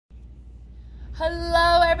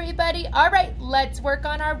Hello everybody. All right, let's work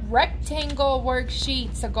on our rectangle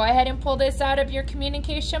worksheet. So go ahead and pull this out of your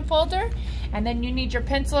communication folder, and then you need your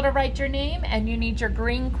pencil to write your name, and you need your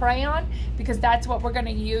green crayon because that's what we're going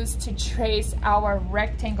to use to trace our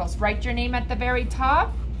rectangles. Write your name at the very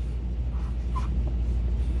top.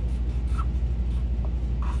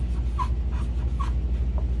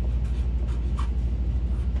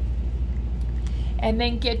 And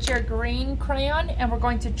then get your green crayon, and we're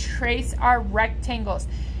going to trace our rectangles.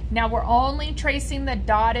 Now we're only tracing the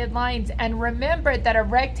dotted lines, and remember that a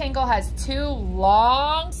rectangle has two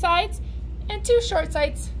long sides and two short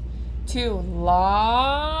sides. Two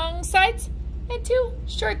long sides and two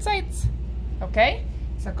short sides. Okay,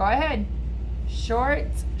 so go ahead.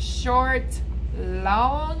 Short, short,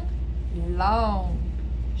 long, long.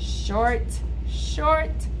 Short,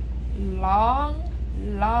 short, long,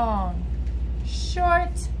 long.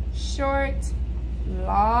 Short, short,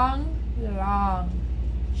 long, long.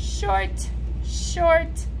 Short,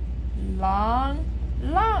 short, long,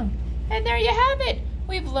 long. And there you have it.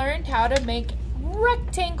 We've learned how to make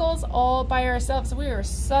rectangles all by ourselves. We are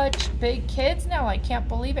such big kids now. I can't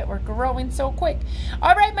believe it. We're growing so quick.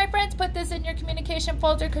 All right, my friends, put this in your communication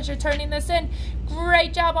folder because you're turning this in.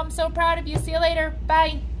 Great job. I'm so proud of you. See you later.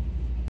 Bye.